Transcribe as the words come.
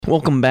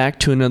Welcome back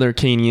to another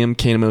KNEM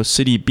KNMO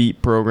City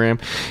Beat program.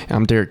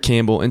 I'm Derek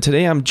Campbell, and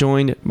today I'm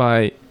joined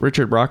by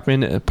Richard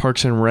Brockman, a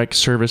Parks and Rec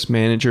Service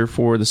Manager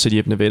for the City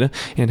of Nevada.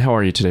 And how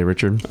are you today,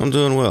 Richard? I'm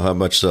doing well. How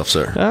about yourself,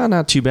 sir?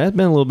 Not too bad.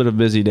 Been a little bit of a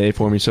busy day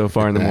for me so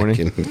far in the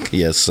morning.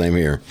 Yes, same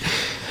here.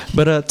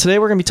 But today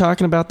we're going to be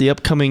talking about the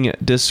upcoming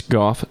disc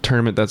golf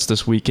tournament that's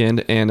this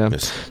weekend. And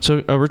Yes.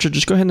 so, Richard,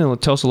 just go ahead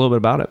and tell us a little bit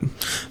about it.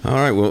 All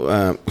right.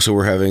 Well, so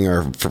we're having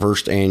our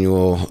first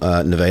annual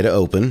Nevada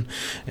Open.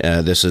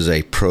 This is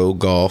a pro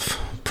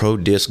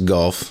disc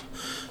golf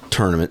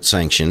tournament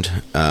sanctioned.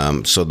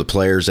 So the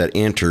players that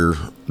enter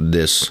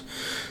this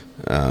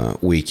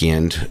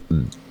weekend,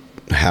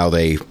 how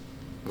they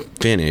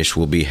finish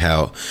will be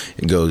how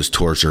it goes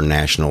towards their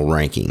national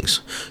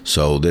rankings.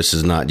 So this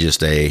is not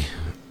just a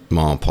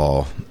mom and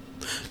pa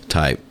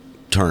type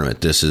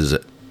tournament. This is,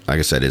 like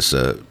I said, it's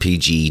a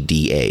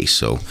PGDA,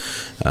 so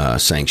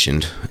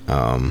sanctioned.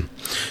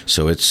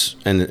 So it's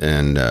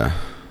and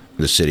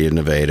the City of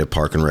Nevada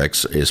Park and Rec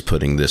is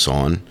putting this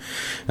on.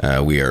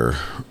 We are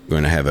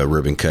going to have a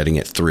ribbon cutting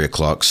at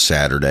 3:00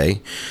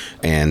 Saturday,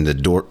 and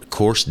the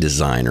course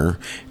designer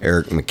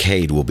Eric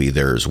McCade will be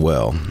there as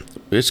well.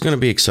 It's going to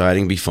be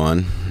exciting, be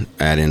fun.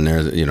 Add in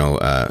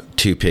there,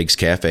 Two Pigs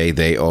Cafe.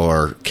 They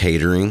are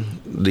catering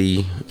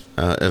the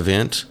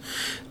event.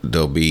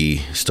 They'll be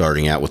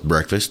starting out with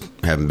breakfast,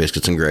 having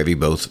biscuits and gravy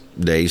both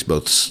days,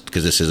 because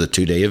this is a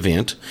 2-day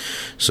event,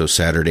 so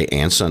Saturday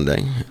and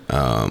Sunday.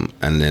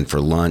 And then for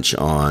lunch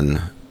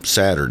on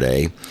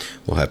Saturday,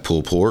 we'll have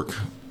pulled pork,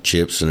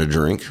 chips, and a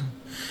drink.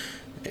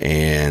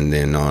 And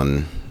then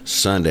on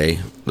Sunday,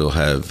 they'll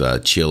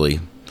have chili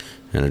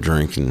and a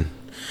drink.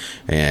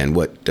 And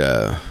what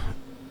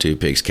Two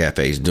Pigs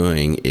Cafe is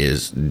doing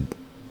is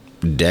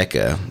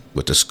DECA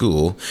with the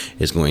school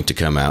is going to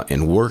come out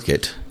and work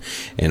it,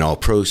 and all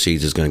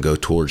proceeds is going to go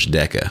towards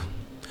DECA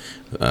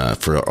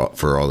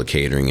for all the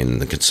catering and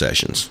the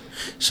concessions.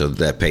 So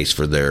that pays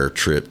for their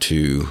trip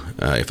to,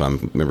 if I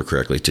remember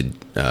correctly,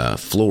 to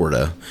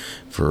Florida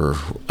for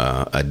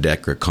a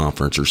DECA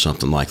conference or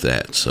something like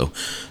that. So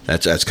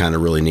that's kind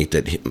of really neat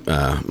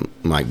that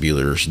Mike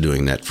Buehler is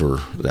doing that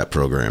for that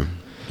program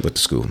with the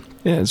school.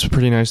 Yeah, it's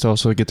pretty nice to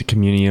also get the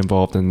community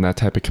involved in that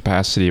type of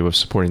capacity with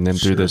supporting them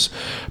through this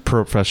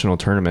professional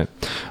tournament.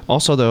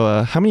 Also,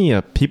 though, how many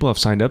people have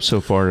signed up so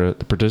far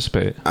to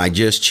participate? I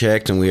just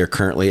checked, and we are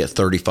currently at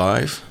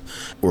 35.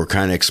 We're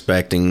kind of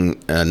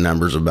expecting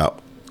numbers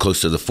about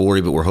close to the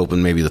 40, but we're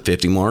hoping maybe the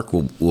 50 mark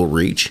we'll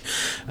reach.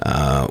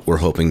 We're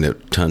hoping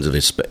that tons of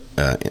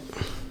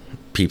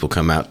people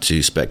come out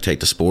to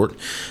spectate the sport,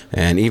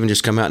 and even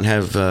just come out and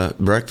have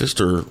breakfast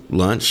or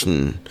lunch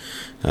and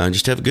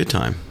just have a good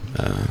time.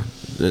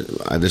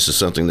 This is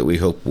something that we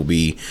hope will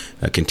be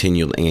a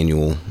continual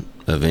annual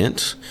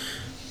event.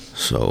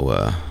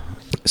 So,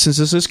 since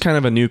this is kind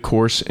of a new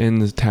course in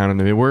the town,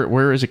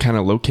 where is it kind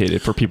of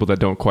located for people that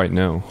don't quite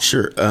know?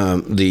 Sure.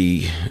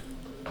 The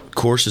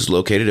course is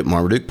located at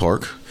Marmaduke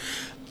Park,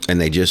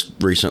 and they just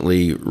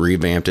recently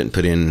revamped it and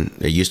put in.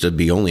 It used to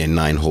be only a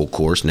 9-hole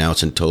course. Now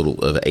it's in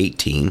total of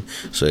 18.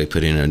 So they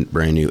put in a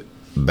brand new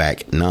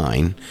back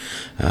 9.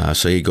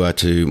 So you go out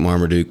to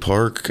Marmaduke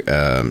Park.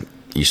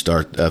 You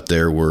start up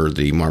there where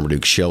the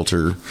Marmaduke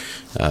Shelter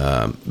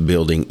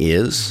building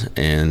is,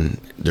 and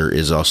there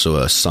is also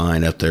a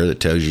sign up there that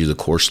tells you the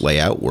course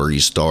layout, where you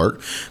start.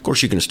 Of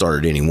course, you can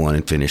start at any one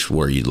and finish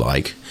where you'd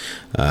like.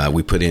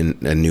 We put in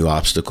a new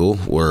obstacle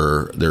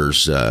where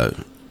there's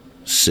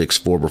 6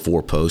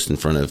 4x4 posts in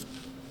front of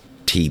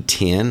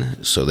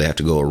T10, so they have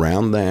to go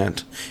around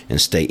that and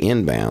stay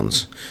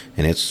inbounds,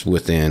 and it's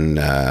within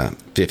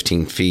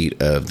 15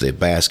 feet of the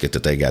basket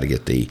that they got to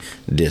get the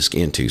disc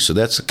into. So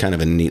that's kind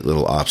of a neat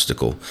little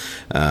obstacle,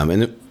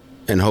 and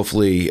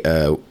hopefully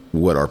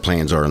what our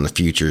plans are in the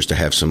future is to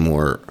have some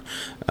more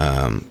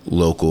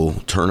local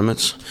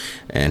tournaments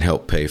and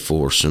help pay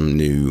for some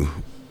new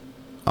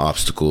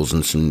obstacles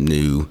and some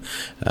new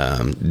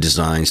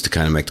designs to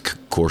kind of make the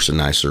course a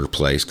nicer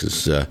place,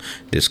 because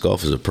disc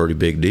golf is a pretty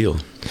big deal.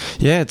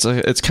 Yeah,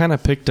 it's kind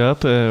of picked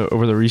up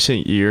over the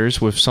recent years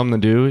with something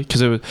to do,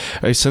 because it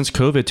was since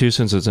COVID too,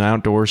 since it's an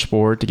outdoor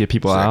sport to get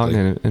people out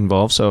and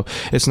involved. So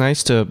it's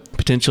nice to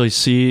potentially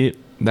see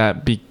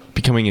that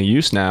becoming a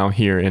use now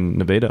here in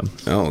Nevada.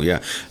 Oh,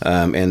 yeah.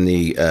 And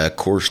the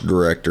course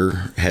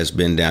director has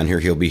been down here.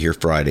 He'll be here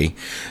Friday,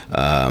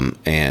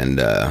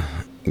 and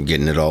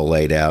getting it all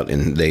laid out,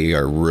 and they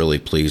are really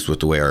pleased with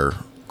the way our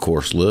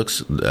course looks,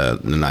 the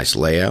nice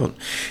layout.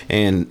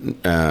 And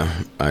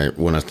I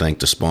want to thank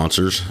the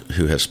sponsors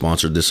who have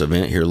sponsored this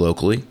event here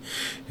locally,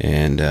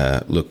 and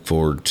look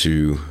forward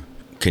to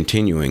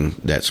continuing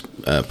that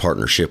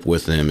partnership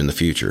with them in the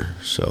future.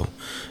 So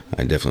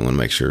I definitely want to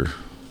make sure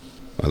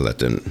I let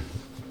them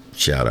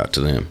shout out to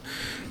them.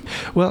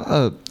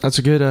 Well, that's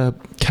a good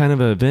kind of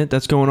an event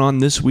that's going on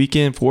this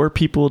weekend for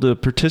people to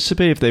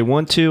participate if they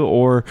want to,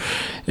 or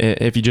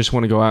if you just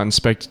want to go out and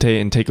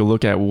spectate and take a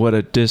look at what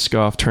a disc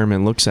golf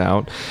tournament looks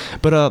out.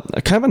 But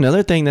kind of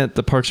another thing that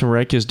the Parks and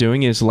Rec is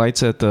doing is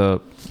lights at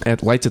the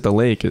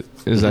lake.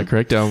 Is that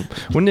correct?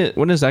 When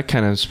is that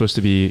kind of supposed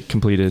to be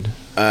completed?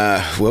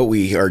 Well,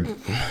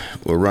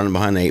 we're running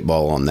behind the 8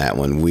 ball on that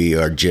one. We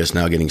are just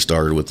now getting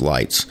started with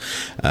lights.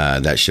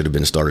 That should have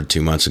been started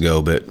 2 months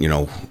ago, but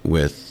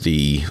with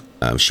the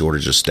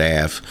shortage of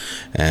staff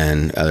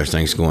and other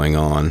things going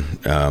on,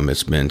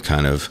 it's been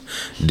kind of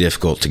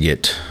difficult to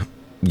get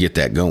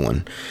that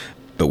going.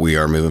 But we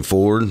are moving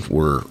forward.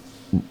 We're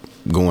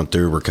going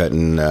through. We're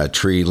cutting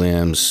tree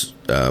limbs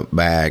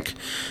back,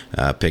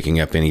 picking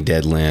up any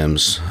dead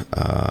limbs,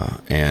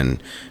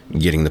 and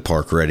getting the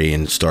park ready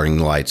and starting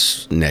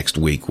lights next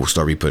week. We'll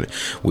start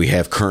we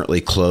have currently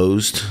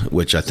closed,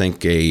 which I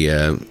think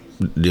a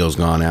deal's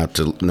gone out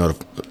to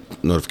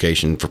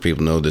notification for people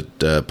to know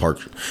that Park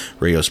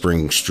Radio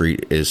Springs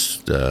Street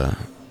is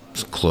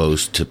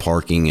closed to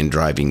parking and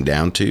driving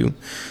down to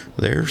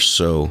there.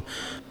 So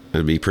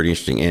it'll be pretty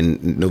interesting.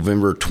 And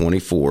November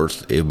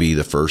 24th, it'll be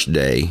the first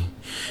day,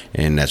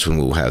 and that's when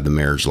we'll have the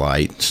marriage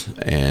lights,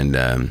 and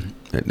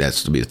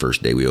that's to be the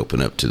first day we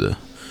open up to the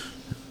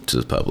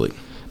public.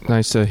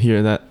 Nice to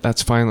hear that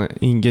that's finally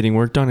getting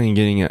worked on and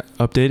getting it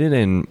updated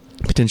and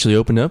potentially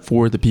opened up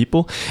for the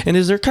people. And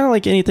is there kind of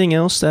like anything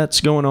else that's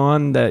going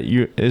on that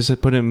is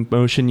it put in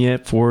motion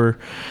yet for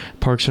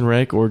Parks and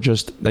Rec, or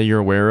just that you're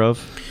aware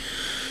of?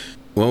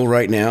 Well,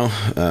 right now,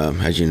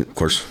 of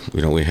course,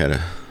 we had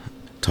a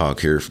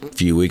talk here a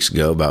few weeks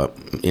ago about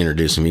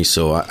introducing me,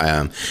 so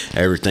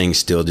everything's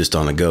still just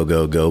on a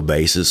go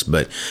basis,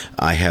 but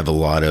I have a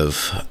lot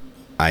of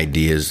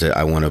ideas that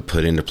I want to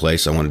put into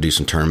place. I want to do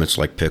some tournaments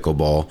like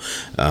pickleball,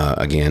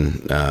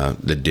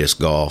 the disc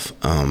golf,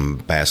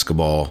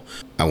 basketball.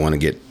 I want to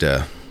get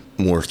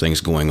more things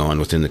going on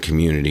within the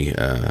community,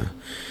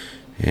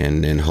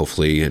 and then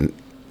hopefully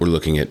we're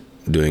looking at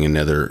doing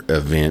another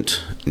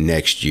event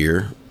next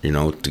year,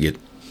 to get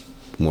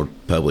more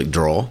public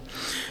draw.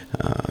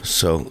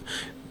 So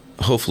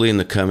hopefully in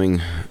the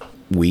coming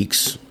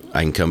weeks,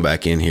 I can come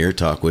back in here,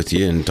 talk with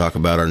you, and talk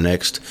about our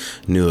next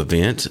new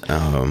event.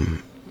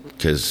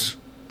 Because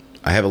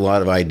I have a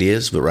lot of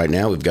ideas, but right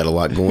now we've got a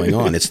lot going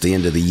on. It's the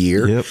end of the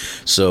year. Yep.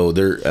 So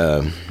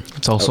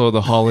it's also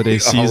the holiday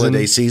season.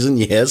 Holiday season,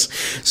 yes.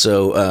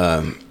 So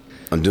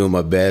I'm doing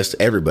my best.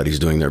 Everybody's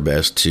doing their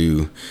best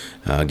to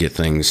get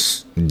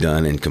things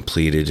done and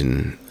completed,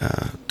 and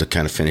to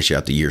kind of finish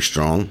out the year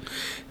strong,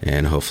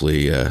 and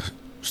hopefully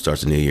start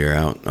the new year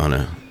out on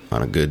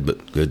a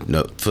good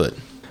foot.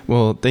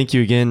 Well, thank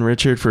you again,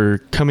 Richard, for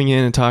coming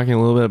in and talking a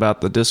little bit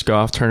about the disc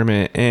golf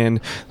tournament and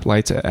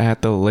lights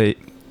at the lake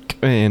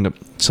and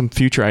some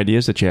future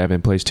ideas that you have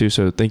in place too.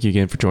 So thank you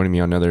again for joining me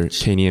on another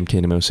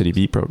KNEM City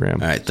Beat program.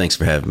 All right, thanks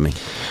for having me.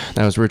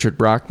 That was Richard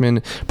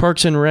Brockman,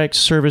 Parks and Rec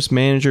Service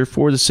Manager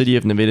for the City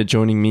of Nevada,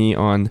 joining me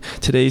on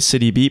today's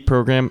City Beat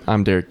program.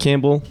 I'm Derek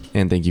Campbell,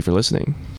 and thank you for listening.